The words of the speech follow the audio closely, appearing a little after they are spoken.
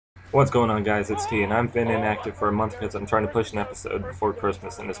What's going on, guys? It's T, and I've been inactive for a month because I'm trying to push an episode before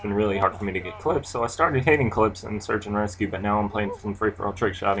Christmas, and it's been really hard for me to get clips, so I started hating clips and search and rescue, but now I'm playing some free-for-all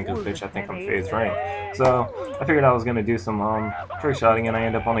trick shotting because, bitch, I think I'm phase rank. So, I figured I was going to do some trick shotting, and I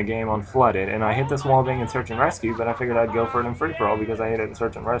end up on a game on Flooded, and I hit this wall bang in search and rescue, but I figured I'd go for it in free-for-all because I hit it in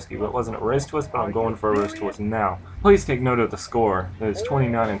search and rescue. It wasn't a wrist twist, but I'm going for a wrist twist now. Please take note of the score. It's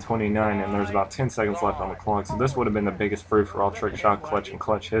 29 and 29, and there's about 10 seconds left on the clock, so this would have been the biggest free-for-all trick shot clutch in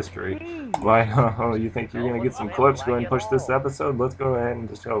clutch history. Why, you think you're gonna get some clips? Go ahead and push this episode. Let's go ahead and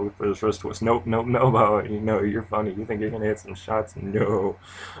just go for this wrist twist. Nope, nope, no, but you know, you're funny. You think you're gonna hit some shots? No.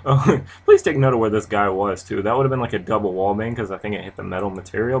 Oh, please take note of where this guy was, too. That would have been like a double wall bang, because I think it hit the metal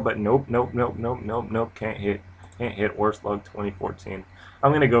material, but nope, nope, nope, nope, nope, nope, can't hit. Can't hit. Worst luck 2014.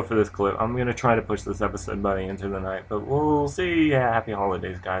 I'm gonna go for this clip. I'm gonna try to push this episode by the end of the night, but we'll see. Yeah, happy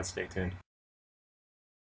holidays, guys. Stay tuned.